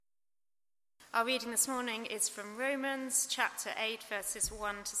Our reading this morning is from Romans chapter 8, verses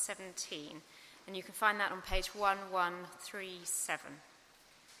 1 to 17, and you can find that on page 1137.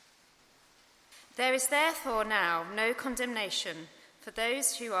 There is therefore now no condemnation for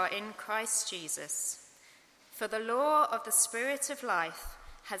those who are in Christ Jesus. For the law of the Spirit of life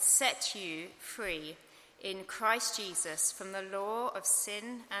has set you free in Christ Jesus from the law of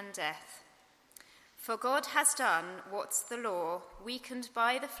sin and death. For God has done what the law, weakened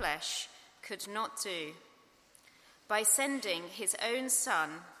by the flesh, could not do. By sending his own Son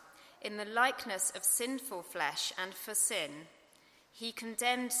in the likeness of sinful flesh and for sin, he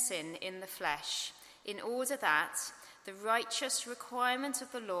condemned sin in the flesh, in order that the righteous requirement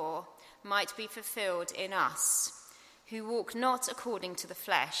of the law might be fulfilled in us, who walk not according to the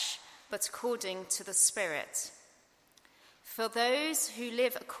flesh, but according to the Spirit. For those who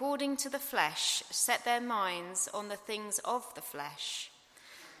live according to the flesh set their minds on the things of the flesh,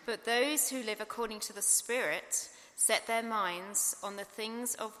 but those who live according to the Spirit set their minds on the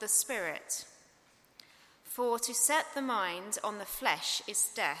things of the Spirit. For to set the mind on the flesh is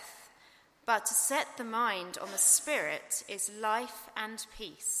death, but to set the mind on the Spirit is life and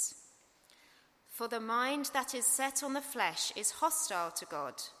peace. For the mind that is set on the flesh is hostile to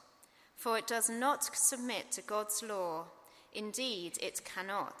God, for it does not submit to God's law. Indeed, it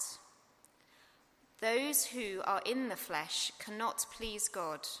cannot. Those who are in the flesh cannot please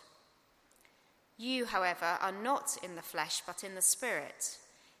God. You, however, are not in the flesh, but in the Spirit,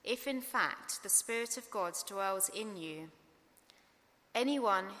 if in fact the Spirit of God dwells in you.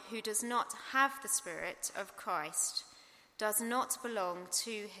 Anyone who does not have the Spirit of Christ does not belong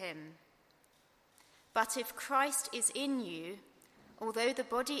to him. But if Christ is in you, although the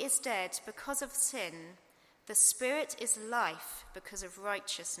body is dead because of sin, the Spirit is life because of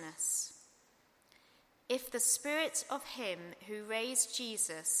righteousness. If the Spirit of him who raised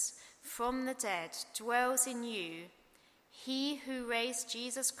Jesus from the dead dwells in you, he who raised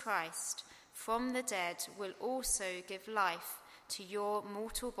Jesus Christ from the dead will also give life to your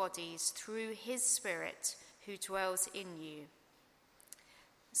mortal bodies through his Spirit who dwells in you.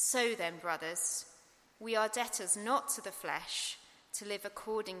 So then, brothers, we are debtors not to the flesh, to live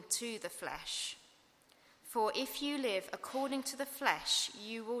according to the flesh. For if you live according to the flesh,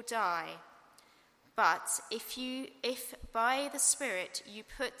 you will die. But if by the Spirit you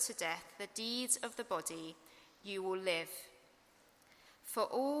put to death the deeds of the body, you will live. For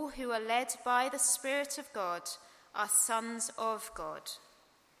all who are led by the Spirit of God are sons of God.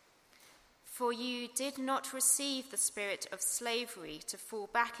 For you did not receive the spirit of slavery to fall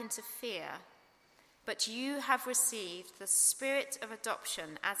back into fear, but you have received the Spirit of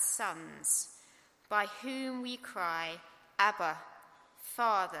adoption as sons, by whom we cry, Abba,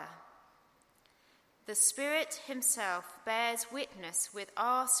 Father. The Spirit himself bears witness with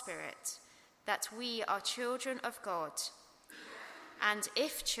our spirit that we are children of God, and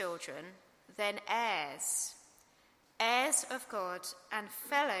if children, then heirs, heirs of God and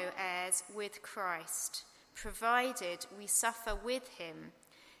fellow heirs with Christ, provided we suffer with him,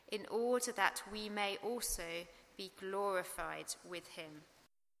 in order that we may also be glorified with him.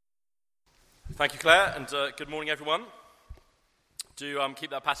 Thank you, Claire, and good morning, everyone. Do keep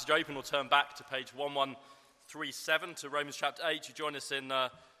that passage open or turn back to page 1137 to Romans chapter 8. You join us in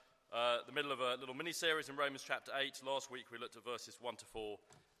the middle of a little mini-series in Romans chapter 8. Last week we looked at verses 1 to 4,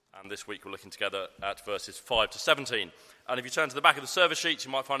 and this week we're looking together at verses 5 to 17. And if you turn to the back of the service sheets,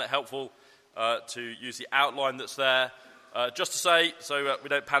 you might find it helpful to use the outline that's there. Just to say, so we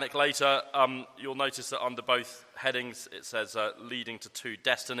don't panic later, you'll notice that under both headings it says leading to two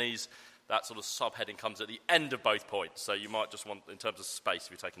destinies. That sort of subheading comes at the end of both points. So you might just want, in terms of space,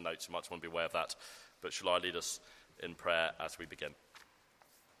 if you're taking notes, you might just want to be aware of that. But shall I lead us in prayer as we begin?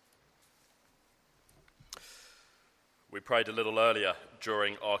 We prayed a little earlier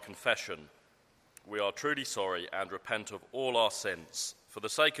during our confession. We are truly sorry and repent of all our sins. For the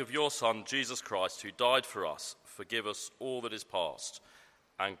sake of your Son, Jesus Christ, who died for us, forgive us all that is past,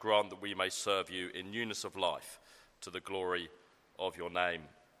 and grant that we may serve you in newness of life to the glory of your name.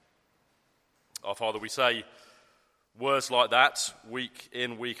 Our Father, we say words like that week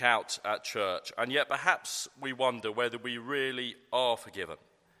in, week out at church, and yet perhaps we wonder whether we really are forgiven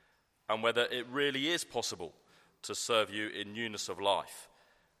and whether it really is possible to serve you in newness of life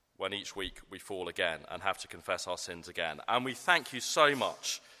when each week we fall again and have to confess our sins again. And we thank you so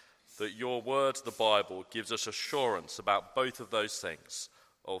much that your word, the Bible, gives us assurance about both of those things,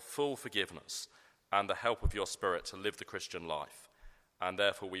 of full forgiveness and the help of your Spirit to live the Christian life. And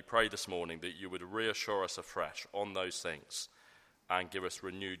therefore we pray this morning that you would reassure us afresh on those things and give us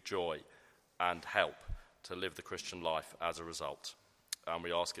renewed joy and help to live the Christian life as a result. and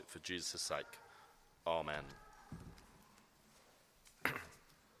we ask it for Jesus' sake. Amen.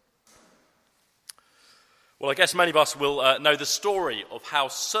 Well, I guess many of us will know the story of how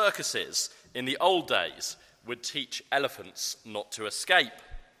circuses in the old days would teach elephants not to escape.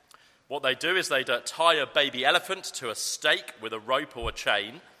 What they do is they'd tie a baby elephant to a stake with a rope or a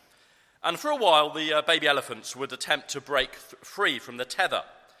chain, and for a while the baby elephants would attempt to break free from the tether.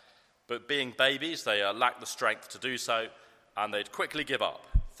 But being babies, they lacked the strength to do so, and they'd quickly give up,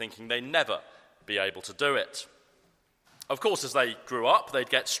 thinking they'd never be able to do it. Of course, as they grew up, they'd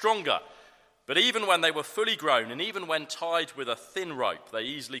get stronger. But even when they were fully grown, and even when tied with a thin rope they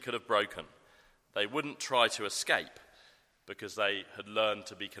easily could have broken, they wouldn't try to escape because they had learned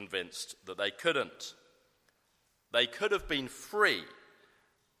to be convinced that they couldn't. They could have been free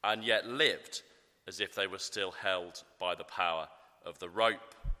and yet lived as if they were still held by the power of the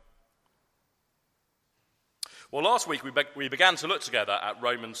rope. Well, last week we began to look together at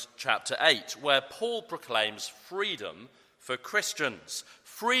Romans chapter 8, where Paul proclaims freedom for Christians,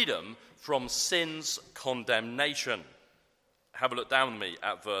 freedom from sin's condemnation. Have a look down with me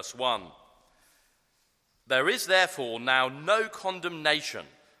at verse 1. There is therefore now no condemnation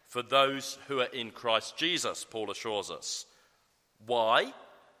for those who are in Christ Jesus, Paul assures us. Why?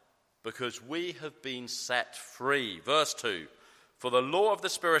 Because we have been set free. Verse 2, for the law of the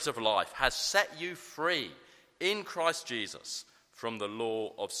Spirit of life has set you free in Christ Jesus from the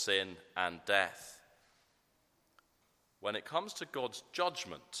law of sin and death. When it comes to God's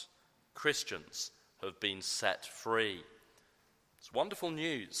judgment, Christians have been set free. It's wonderful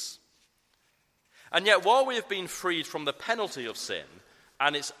news. And yet, while we have been freed from the penalty of sin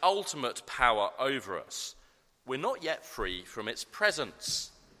and its ultimate power over us, we're not yet free from its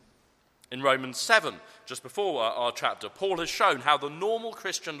presence. In Romans 7, just before our chapter, Paul has shown how the normal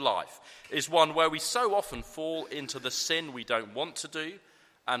Christian life is one where we so often fall into the sin we don't want to do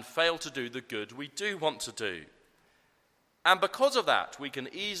and fail to do the good we do want to do. And because of that, we can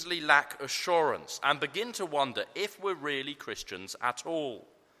easily lack assurance and begin to wonder if we're really Christians at all.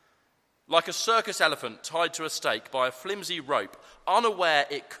 Like a circus elephant tied to a stake by a flimsy rope, unaware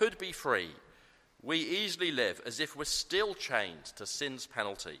it could be free, we easily live as if we're still chained to sin's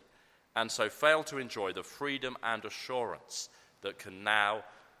penalty, and so fail to enjoy the freedom and assurance that can now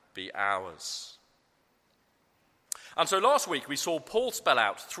be ours. And so last week we saw Paul spell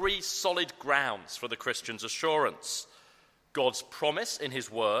out 3 solid grounds for the Christian's assurance: God's promise in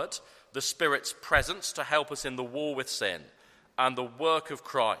his word, the Spirit's presence to help us in the war with sin, and the work of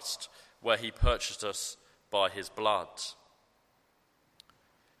Christ, where he purchased us by his blood.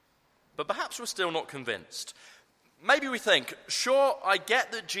 But perhaps we're still not convinced. Maybe we think, sure, I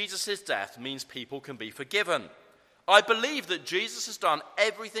get that Jesus' death means people can be forgiven. I believe that Jesus has done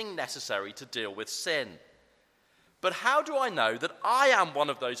everything necessary to deal with sin. But how do I know that I am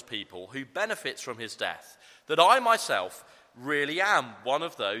one of those people who benefits from his death, that I myself really am one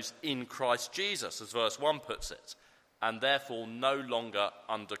of those in Christ Jesus, as verse 1 puts it, and therefore no longer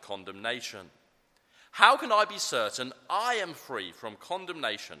under condemnation? How can I be certain I am free from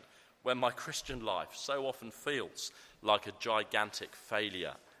condemnation when my Christian life so often feels like a gigantic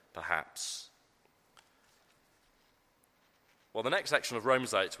failure, perhaps? Well, the next section of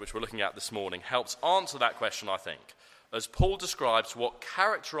Romans 8, which we're looking at this morning, helps answer that question, I think, as Paul describes what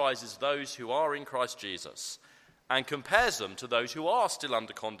characterizes those who are in Christ Jesus and compares them to those who are still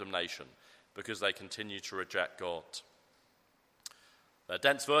under condemnation because they continue to reject God. They're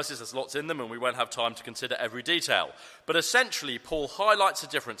dense verses, there's lots in them, and we won't have time to consider every detail. But essentially, Paul highlights the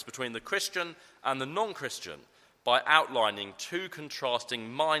difference between the Christian and the non-Christian by outlining 2 contrasting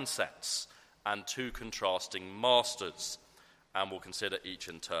mindsets and 2 contrasting masters, and we'll consider each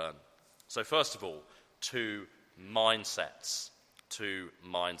in turn. So first of all, 2 mindsets. 2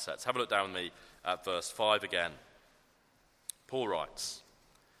 mindsets. Have a look down with me at verse 5 again. Paul writes,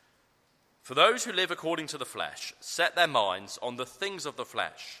 for those who live according to the flesh set their minds on the things of the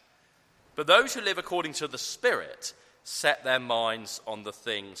flesh, but those who live according to the Spirit set their minds on the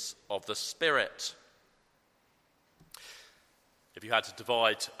things of the Spirit. If you had to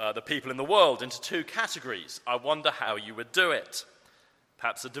divide the people in the world into 2 categories, I wonder how you would do it.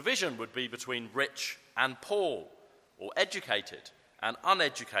 Perhaps the division would be between rich and poor, or educated and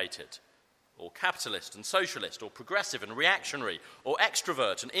uneducated, or capitalist and socialist, or progressive and reactionary, or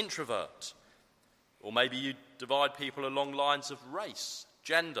extrovert and introvert. Or maybe you divide people along lines of race,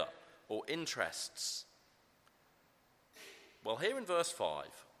 gender, or interests. Well, here in verse 5,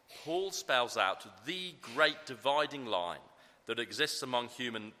 Paul spells out the great dividing line that exists among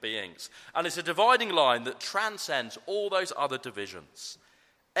human beings. And it's a dividing line that transcends all those other divisions.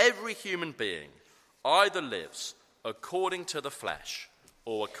 Every human being either lives according to the flesh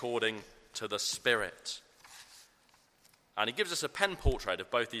or according to the Spirit? And he gives us a pen portrait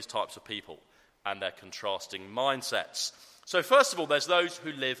of both these types of people and their contrasting mindsets. So first of all, there's those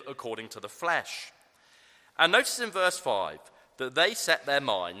who live according to the flesh. And notice in verse 5 that they set their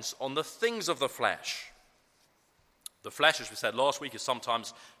minds on the things of the flesh. The flesh, as we said last week, is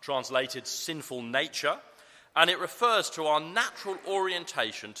sometimes translated sinful nature, and it refers to our natural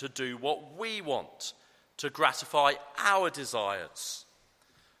orientation to do what we want, to gratify our desires.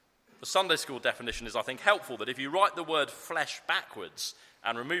 The Sunday school definition is, I think, helpful, that if you write the word flesh backwards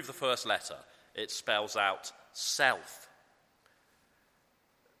and remove the first letter, it spells out self.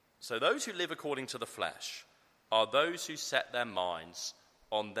 So those who live according to the flesh are those who set their minds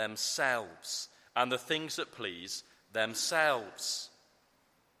on themselves and the things that please themselves.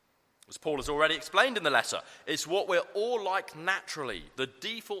 As Paul has already explained in the letter, it's what we're all like naturally, the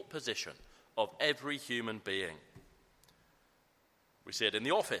default position of every human being. We see it in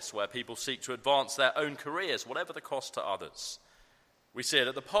the office, where people seek to advance their own careers, whatever the cost to others. We see it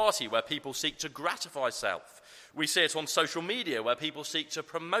at the party, where people seek to gratify self. We see it on social media, where people seek to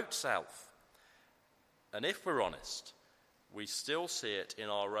promote self. And if we're honest, we still see it in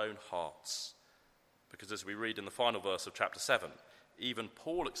our own hearts. Because as we read in the final verse of chapter 7, even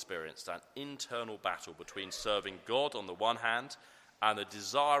Paul experienced an internal battle between serving God on the one hand and the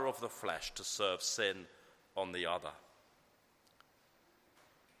desire of the flesh to serve sin on the other.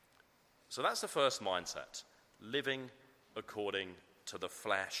 So that's the first mindset, living according to the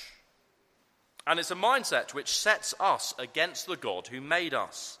flesh. And it's a mindset which sets us against the God who made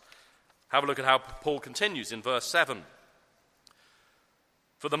us. Have a look at how Paul continues in verse 7.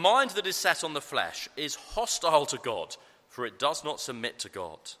 For the mind that is set on the flesh is hostile to God, for it does not submit to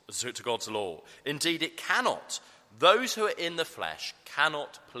God's law. Indeed, it cannot. Those who are in the flesh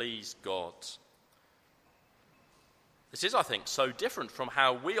cannot please God. This is, I think, so different from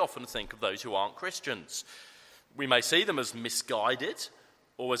how we often think of those who aren't Christians. We may see them as misguided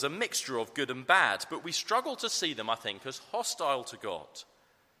or as a mixture of good and bad, but we struggle to see them, I think, as hostile to God.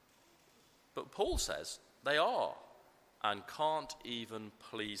 But Paul says they are and can't even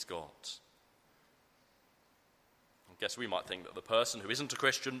please God. I guess we might think that the person who isn't a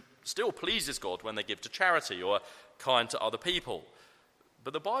Christian still pleases God when they give to charity or are kind to other people.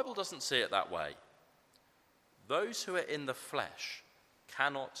 But the Bible doesn't see it that way. Those who are in the flesh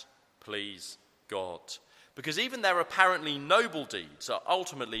cannot please God, because even their apparently noble deeds are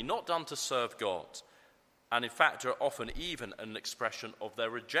ultimately not done to serve God, and in fact are often even an expression of their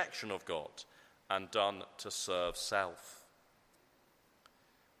rejection of God and done to serve self.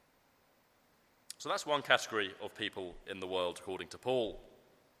 So that's one category of people in the world, according to Paul.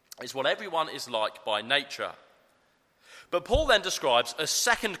 It's what everyone is like by nature. But Paul then describes a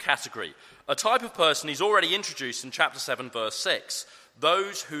second category, a type of person he's already introduced in chapter 7, verse 6,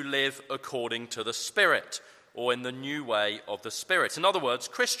 those who live according to the Spirit, or in the new way of the Spirit. In other words,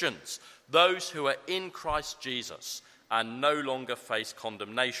 Christians, those who are in Christ Jesus and no longer face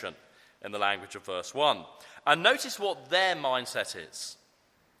condemnation, in the language of verse 1. And notice what their mindset is.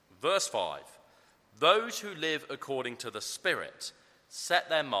 Verse 5, those who live according to the Spirit set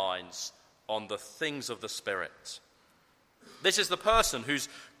their minds on the things of the Spirit. This is the person whose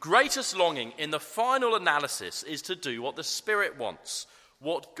greatest longing in the final analysis is to do what the Spirit wants,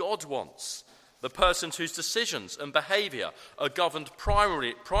 what God wants. The person whose decisions and behaviour are governed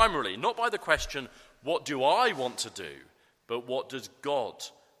primarily not by the question, what do I want to do, but what does God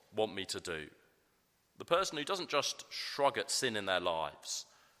want me to do? The person who doesn't just shrug at sin in their lives,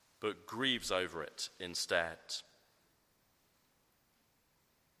 but grieves over it instead.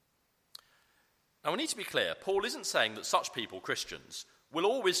 Now, we need to be clear. Paul isn't saying that such people, Christians, will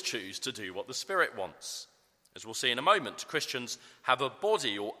always choose to do what the Spirit wants. As we'll see in a moment, Christians have a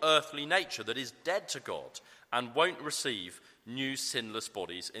body or earthly nature that is dead to God and won't receive new sinless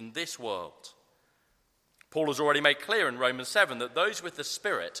bodies in this world. Paul has already made clear in Romans 7 that those with the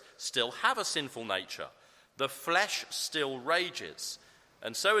Spirit still have a sinful nature. The flesh still rages.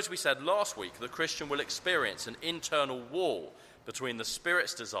 And so, as we said last week, the Christian will experience an internal war between the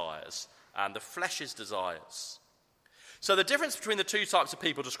Spirit's desires and the flesh's desires. So the difference between the two types of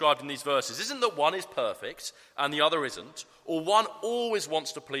people described in these verses isn't that one is perfect and the other isn't, or one always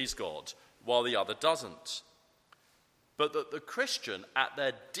wants to please God while the other doesn't. But that the Christian at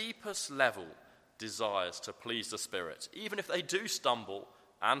their deepest level desires to please the Spirit, even if they do stumble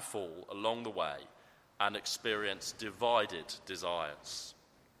and fall along the way and experience divided desires.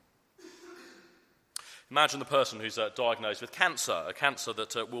 Imagine the person who's diagnosed with cancer, a cancer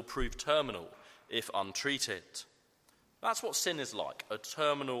that will prove terminal if untreated. That's what sin is like, a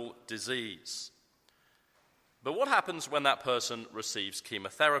terminal disease. But what happens when that person receives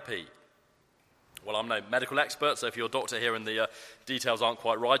chemotherapy? Well, I'm no medical expert, so if you're a doctor here and the details aren't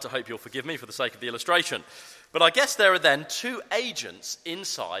quite right, I hope you'll forgive me for the sake of the illustration. But I guess there are then two agents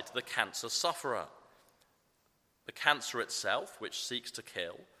inside the cancer sufferer. The cancer itself, which seeks to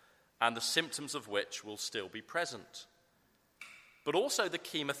kill, and the symptoms of which will still be present. But also the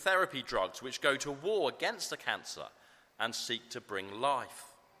chemotherapy drugs, which go to war against the cancer and seek to bring life.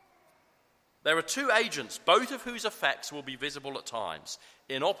 There are two agents, both of whose effects will be visible at times,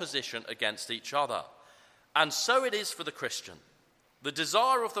 in opposition against each other. And so it is for the Christian. The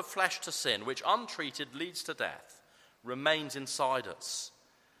desire of the flesh to sin, which untreated leads to death, remains inside us.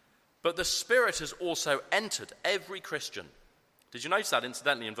 But the Spirit has also entered every Christian. Did you notice that,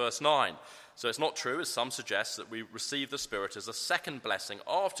 incidentally, in verse 9? So it's not true, as some suggest, that we receive the Spirit as a second blessing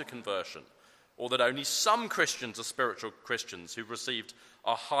after conversion, or that only some Christians are spiritual Christians who've reached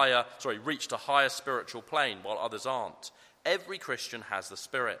a higher spiritual plane while others aren't. Every Christian has the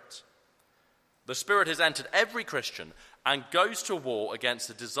Spirit. The Spirit has entered every Christian and goes to war against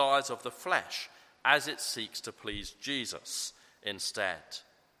the desires of the flesh as it seeks to please Jesus instead.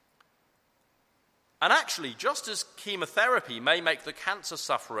 And actually, just as chemotherapy may make the cancer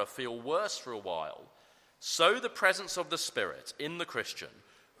sufferer feel worse for a while, so the presence of the Spirit in the Christian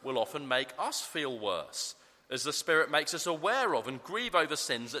will often make us feel worse, as the Spirit makes us aware of and grieve over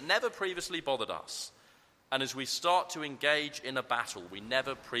sins that never previously bothered us, and as we start to engage in a battle we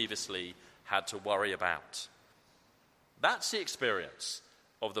never previously had to worry about. That's the experience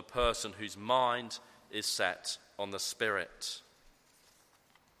of the person whose mind is set on the Spirit.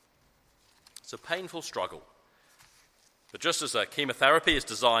 It's a painful struggle. But just as chemotherapy is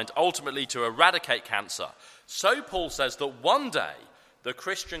designed ultimately to eradicate cancer, so Paul says that one day the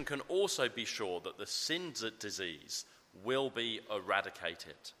Christian can also be sure that the sin disease will be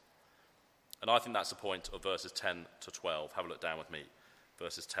eradicated. And I think that's the point of verses 10 to 12. Have a look down with me.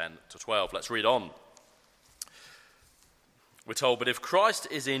 Verses 10 to 12. Let's read on. We're told, "But if Christ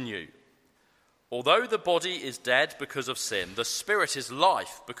is in you, although the body is dead because of sin, the Spirit is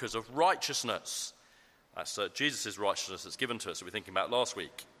life because of righteousness." That's Jesus' righteousness that's given to us that we were thinking about last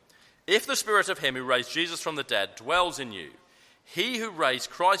week. "If the Spirit of him who raised Jesus from the dead dwells in you, he who raised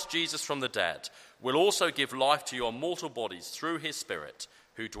Christ Jesus from the dead will also give life to your mortal bodies through his Spirit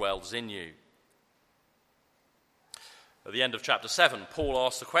who dwells in you." At the end of chapter 7, Paul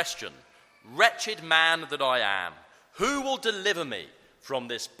asks the question, "Wretched man that I am, who will deliver me from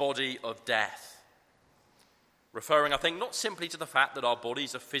this body of death?" Referring, I think, not simply to the fact that our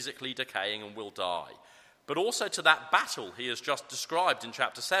bodies are physically decaying and will die, but also to that battle he has just described in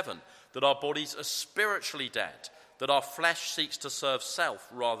chapter 7, that our bodies are spiritually dead, that our flesh seeks to serve self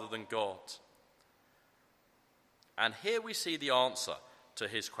rather than God. And here we see the answer to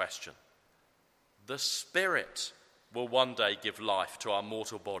his question. The Spirit will one day give life to our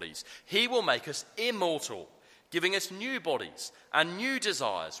mortal bodies. He will make us immortal, giving us new bodies and new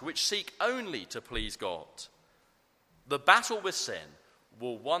desires which seek only to please God. The battle with sin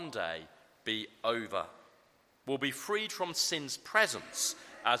will one day be over. We'll be freed from sin's presence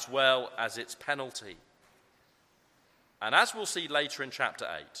as well as its penalty. And as we'll see later in chapter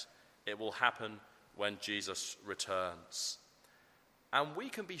 8, it will happen when Jesus returns. And we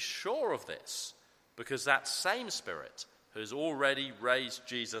can be sure of this because that same Spirit has already raised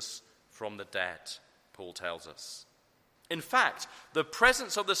Jesus from the dead, Paul tells us. In fact, the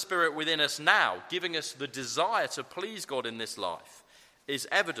presence of the Spirit within us now, giving us the desire to please God in this life, is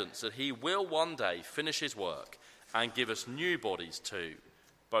evidence that he will one day finish his work and give us new bodies too,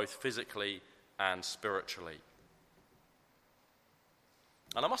 both physically and spiritually.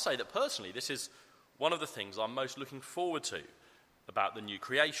 And I must say that personally, this is one of the things I'm most looking forward to about the new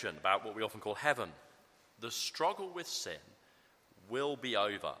creation, about what we often call heaven. The struggle with sin will be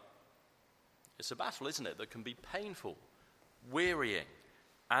over. It's a battle, isn't it, that can be painful, wearying,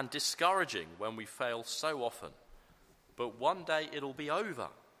 and discouraging when we fail so often. But one day it'll be over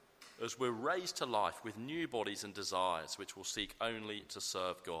as we're raised to life with new bodies and desires which will seek only to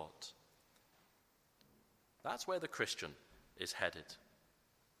serve God. That's where the Christian is headed.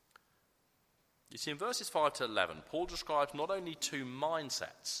 You see, in verses 5 to 11, Paul describes not only two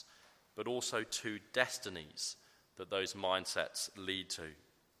mindsets, but also two destinies that those mindsets lead to.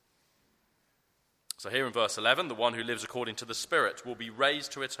 So here in verse 11, the one who lives according to the Spirit will be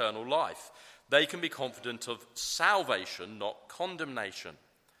raised to eternal life. They can be confident of salvation, not condemnation.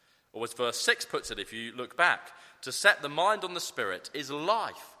 Or as verse 6 puts it, if you look back, to set the mind on the Spirit is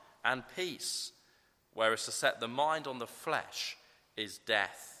life and peace, whereas to set the mind on the flesh is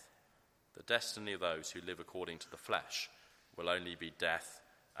death. The destiny of those who live according to the flesh will only be death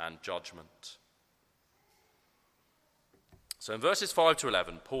and judgment. So in verses 5 to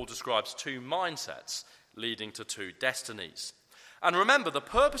 11, Paul describes two mindsets leading to two destinies. And remember, the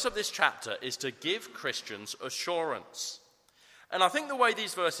purpose of this chapter is to give Christians assurance. And I think the way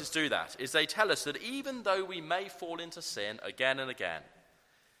these verses do that is they tell us that even though we may fall into sin again and again,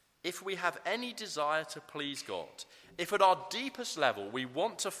 if we have any desire to please God, if at our deepest level we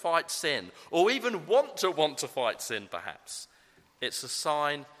want to fight sin, or even want to fight sin perhaps, it's a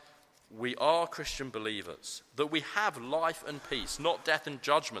sign we are Christian believers, that we have life and peace, not death and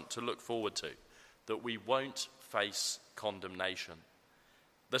judgment to look forward to, that we won't face condemnation.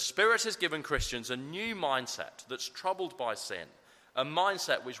 The Spirit has given Christians a new mindset that's troubled by sin, a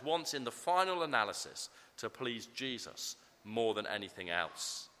mindset which wants in the final analysis to please Jesus more than anything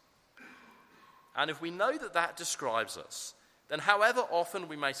else. And if we know that that describes us, then however often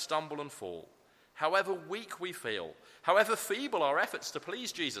we may stumble and fall, however weak we feel, however feeble our efforts to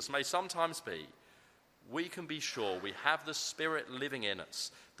please Jesus may sometimes be, we can be sure we have the Spirit living in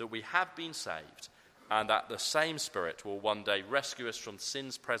us, that we have been saved, and that the same Spirit will one day rescue us from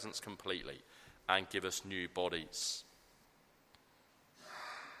sin's presence completely and give us new bodies.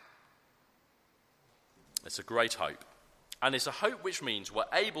 It's a great hope. And it's a hope which means we're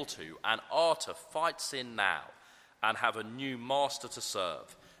able to and are to fight sin now and have a new master to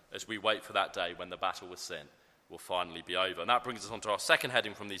serve as we wait for that day when the battle with sin will finally be over. And that brings us on to our second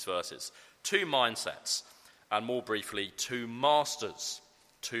heading from these verses. Two mindsets, and more briefly, two masters.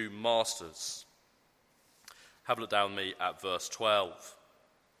 Two masters. Have a look down with me at verse 12.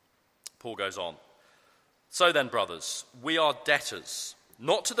 Paul goes on. So then, brothers, we are debtors,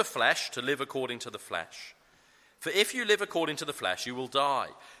 not to the flesh, to live according to the flesh. For if you live according to the flesh, you will die.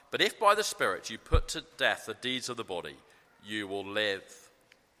 But if by the Spirit you put to death the deeds of the body, you will live.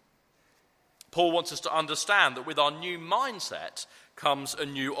 Paul wants us to understand that with our new mindset comes a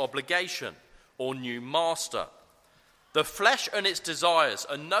new obligation or new master. The flesh and its desires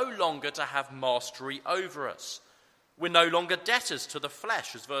are no longer to have mastery over us. We're no longer debtors to the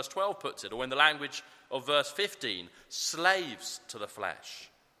flesh, as verse 12 puts it, or in the language of verse 15, slaves to the flesh.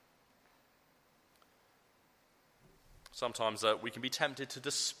 Sometimes we can be tempted to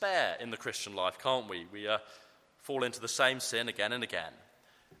despair in the Christian life, can't we? We fall into the same sin again and again.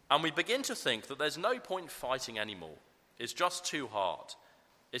 And we begin to think that there's no point fighting anymore. It's just too hard.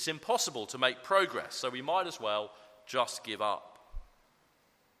 It's impossible to make progress, so we might as well just give up.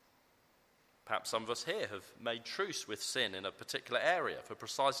 Perhaps some of us here have made truce with sin in a particular area for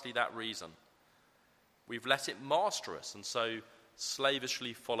precisely that reason. We've let it master us and so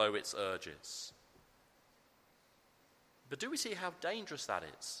slavishly follow its urges. But do we see how dangerous that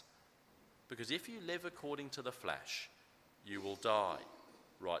is? Because if you live according to the flesh, you will die,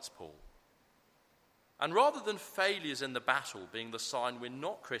 writes Paul. And rather than failures in the battle being the sign we're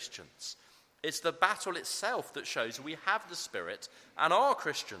not Christians, it's the battle itself that shows we have the Spirit and are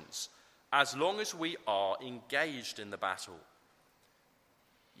Christians, as long as we are engaged in the battle.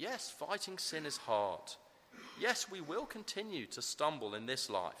 Yes, fighting sin is hard. Yes, we will continue to stumble in this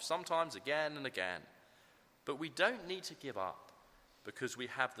life, sometimes again and again. But we don't need to give up because we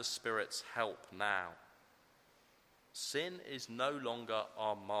have the Spirit's help now. Sin is no longer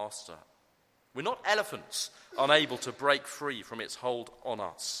our master. We're not elephants unable to break free from its hold on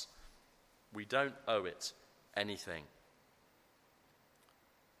us. We don't owe it anything.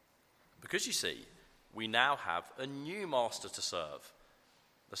 Because you see, we now have a new master to serve,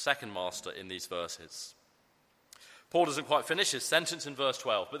 the second master in these verses. Paul doesn't quite finish his sentence in verse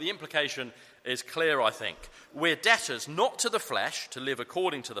 12, but the implication is clear, I think. We're debtors not to the flesh, to live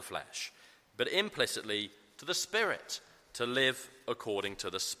according to the flesh, but implicitly to the Spirit, to live according to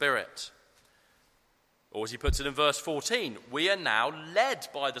the Spirit. Or as he puts it in verse 14, we are now led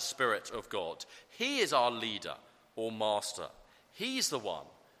by the Spirit of God. He is our leader or master. He's the one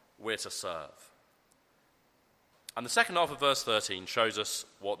we're to serve. And the second half of verse 13 shows us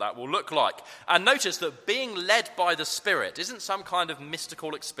what that will look like. And notice that being led by the Spirit isn't some kind of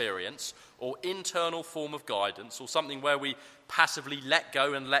mystical experience or internal form of guidance or something where we passively let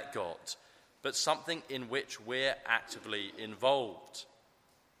go and let God, but something in which we're actively involved.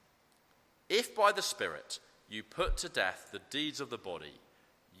 If by the Spirit you put to death the deeds of the body,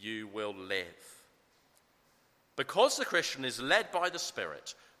 you will live. Because the Christian is led by the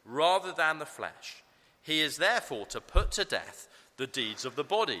Spirit rather than the flesh, he is therefore to put to death the deeds of the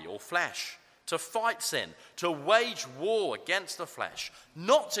body or flesh, to fight sin, to wage war against the flesh,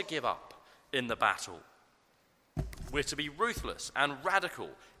 not to give up in the battle. We're to be ruthless and radical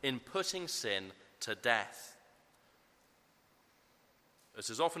in putting sin to death. As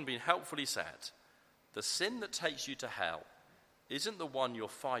has often been helpfully said, the sin that takes you to hell isn't the one you're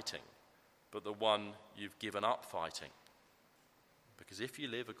fighting, but the one you've given up fighting. because if you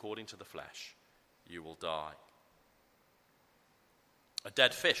live according to the flesh, you will die. A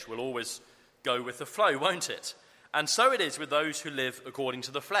dead fish will always go with the flow, won't it? And so it is with those who live according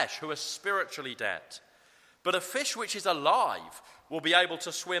to the flesh, who are spiritually dead. But a fish which is alive will be able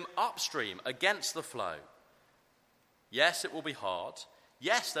to swim upstream against the flow. Yes, it will be hard.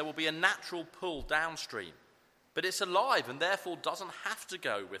 Yes, there will be a natural pull downstream. But it's alive and therefore doesn't have to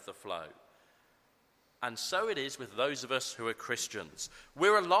go with the flow. And so it is with those of us who are Christians.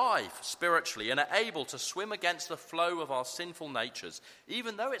 We're alive spiritually and are able to swim against the flow of our sinful natures,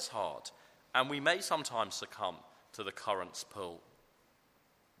 even though it's hard, and we may sometimes succumb to the current's pull.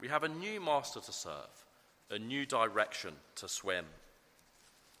 We have a new master to serve, a new direction to swim.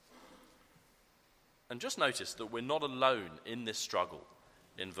 And just notice that we're not alone in this struggle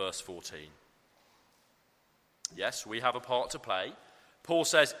in verse 14. Yes, we have a part to play. Paul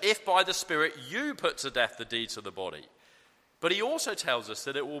says, if by the Spirit you put to death the deeds of the body. But he also tells us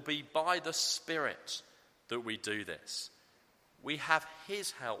that it will be by the Spirit that we do this. We have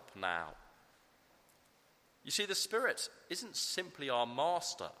his help now. You see, the Spirit isn't simply our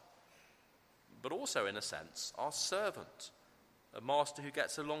master, but also, in a sense, our servant, a master who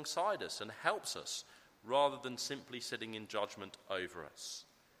gets alongside us and helps us rather than simply sitting in judgment over us.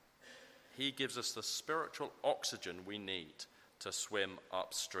 He gives us the spiritual oxygen we need to swim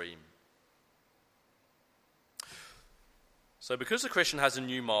upstream. So because the Christian has a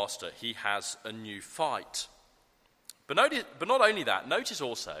new master, he has a new fight. But not only that, notice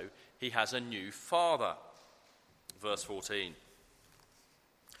also he has a new father. Verse 14.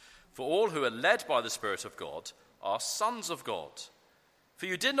 For all who are led by the Spirit of God are sons of God. For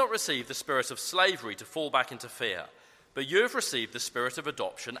you did not receive the spirit of slavery to fall back into fear, but you have received the spirit of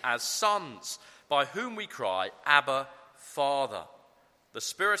adoption as sons, by whom we cry, Abba, Father. The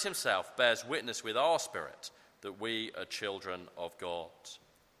Spirit himself bears witness with our spirit that we are children of God.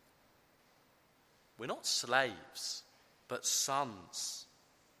 We're not slaves, but sons.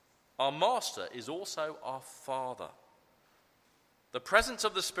 Our master is also our Father. The presence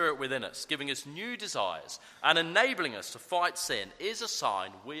of the Spirit within us, giving us new desires and enabling us to fight sin, is a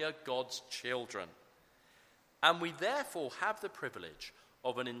sign we are God's children. And we therefore have the privilege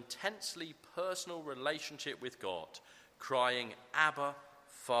of an intensely personal relationship with God, crying, Abba,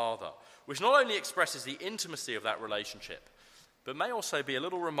 Father, which not only expresses the intimacy of that relationship, but may also be a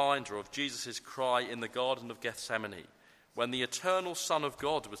little reminder of Jesus' cry in the Garden of Gethsemane, when the eternal Son of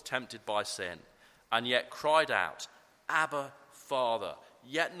God was tempted by sin, and yet cried out, Abba, Father,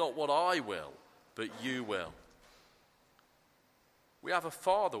 yet not what I will, but you will. We have a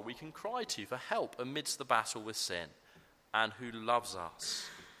Father we can cry to for help amidst the battle with sin, and who loves us.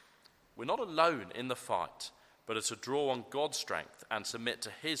 We're not alone in the fight, but are to draw on God's strength and submit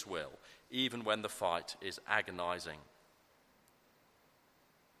to his will, even when the fight is agonizing.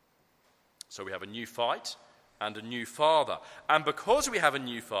 So we have a new fight and a new Father. And because we have a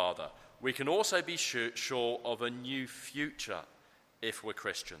new Father, we can also be sure of a new future if we're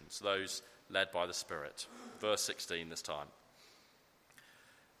Christians, those led by the Spirit. Verse 16 this time.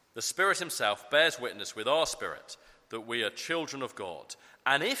 The Spirit himself bears witness with our spirit that we are children of God.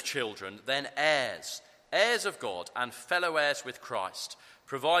 And if children, then heirs, heirs of God and fellow heirs with Christ,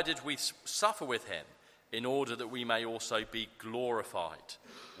 provided we suffer with him in order that we may also be glorified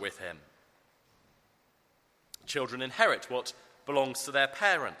with him. Children inherit what belongs to their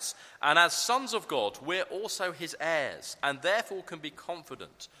parents, and as sons of God, we're also his heirs, and therefore can be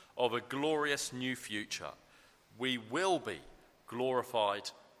confident of a glorious new future. We will be glorified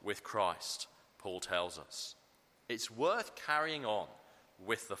with Christ, Paul tells us. It's worth carrying on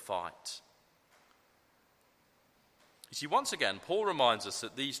with the fight. You see, once again, Paul reminds us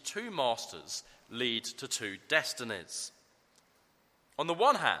that these two masters lead to two destinies. On the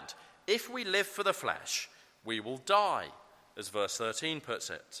one hand, if we live for the flesh, we will die, as verse 13 puts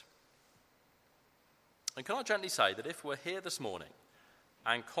it. And can I gently say that if we're here this morning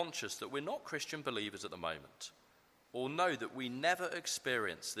and conscious that we're not Christian believers at the moment, or know that we never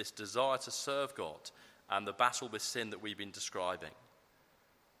experience this desire to serve God and the battle with sin that we've been describing,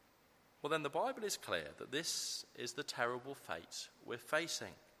 well then the Bible is clear that this is the terrible fate we're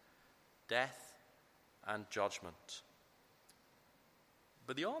facing: death and judgment.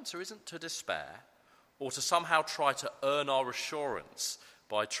 But the answer isn't to despair or to somehow try to earn our assurance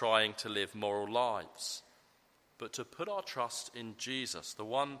by trying to live moral lives, but to put our trust in Jesus, the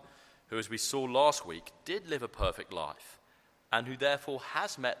one who, as we saw last week, did live a perfect life, and who therefore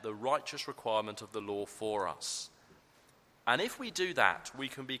has met the righteous requirement of the law for us. And if we do that, we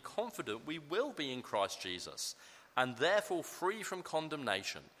can be confident we will be in Christ Jesus, and therefore free from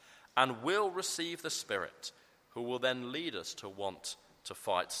condemnation, and will receive the Spirit, who will then lead us to want to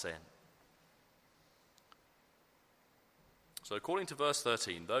fight sin. So according to verse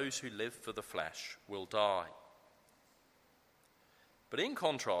 13, those who live for the flesh will die. But in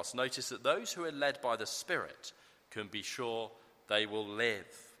contrast, notice that those who are led by the Spirit can be sure they will live.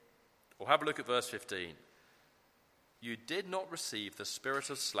 Or have a look at verse 15. You did not receive the spirit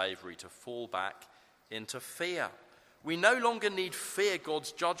of slavery to fall back into fear. We no longer need fear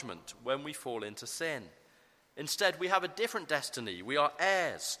God's judgment when we fall into sin. Instead, we have a different destiny. We are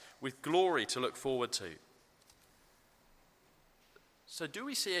heirs with glory to look forward to. So do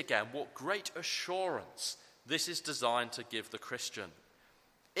we see again what great assurance this is designed to give the Christian?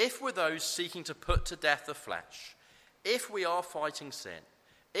 If we're those seeking to put to death the flesh, if we are fighting sin,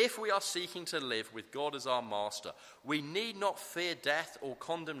 if we are seeking to live with God as our master, we need not fear death or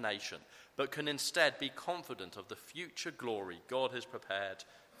condemnation, but can instead be confident of the future glory God has prepared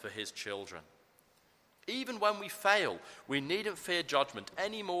for his children. Even when we fail, we needn't fear judgment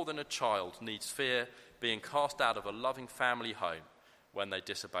any more than a child needs fear being cast out of a loving family home when they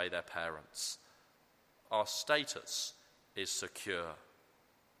disobey their parents. Our status is secure.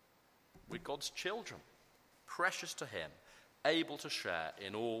 We're God's children, precious to him, able to share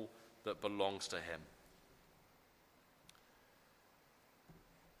in all that belongs to him.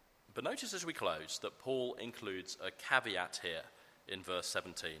 But notice as we close that Paul includes a caveat here in verse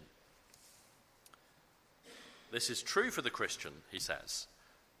 17. This is true for the Christian, he says,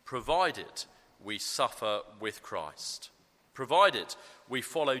 provided we suffer with Christ, provided we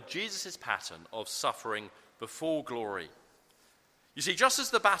follow Jesus' pattern of suffering before glory. You see, just as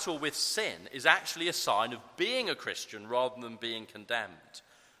the battle with sin is actually a sign of being a Christian rather than being condemned,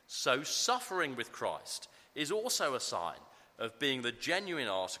 so suffering with Christ is also a sign of being the genuine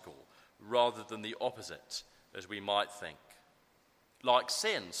article rather than the opposite, as we might think. Like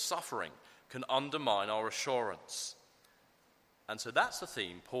sin, suffering can undermine our assurance. And so that's the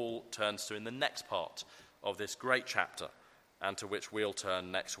theme Paul turns to in the next part of this great chapter, and to which we'll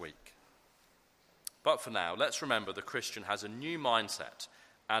turn next week. But for now, let's remember the Christian has a new mindset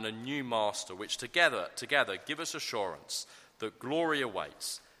and a new master, which together give us assurance that glory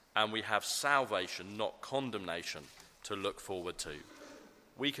awaits and we have salvation, not condemnation, to look forward to.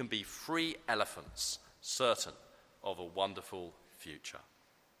 We can be free elephants, certain of a wonderful future.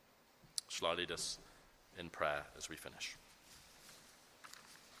 Shall I lead us in prayer as we finish?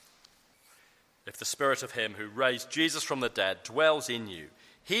 If the spirit of him who raised Jesus from the dead dwells in you,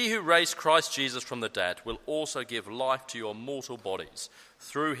 he who raised Christ Jesus from the dead will also give life to your mortal bodies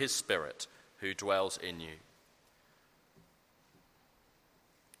through his Spirit who dwells in you.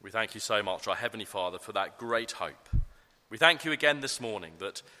 We thank you so much, our Heavenly Father, for that great hope. We thank you again this morning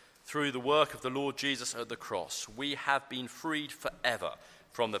that through the work of the Lord Jesus at the cross, we have been freed forever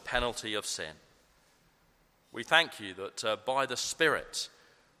from the penalty of sin. We thank you that by the Spirit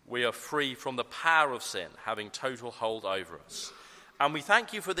we are free from the power of sin having total hold over us. And we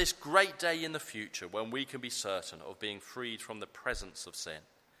thank you for this great day in the future when we can be certain of being freed from the presence of sin.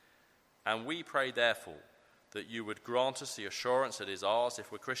 And we pray, therefore, that you would grant us the assurance that is ours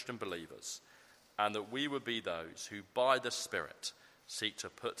if we're Christian believers, and that we would be those who, by the Spirit, seek to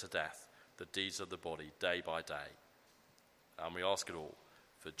put to death the deeds of the body day by day. And we ask it all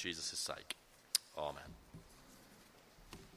for Jesus' sake. Amen.